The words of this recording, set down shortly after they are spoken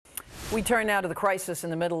We turn now to the crisis in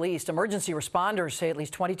the Middle East. Emergency responders say at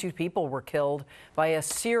least 22 people were killed by a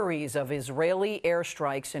series of Israeli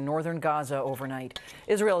airstrikes in northern Gaza overnight.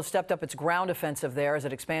 Israel has stepped up its ground offensive there as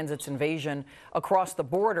it expands its invasion across the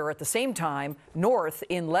border. At the same time, north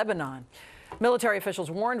in Lebanon. Military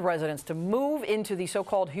officials warned residents to move into the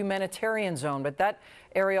so-called humanitarian zone, but that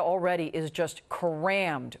area already is just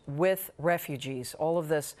crammed with refugees. All of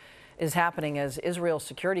this is happening as Israel's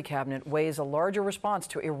security cabinet weighs a larger response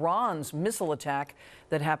to Iran's missile attack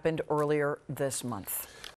that happened earlier this month.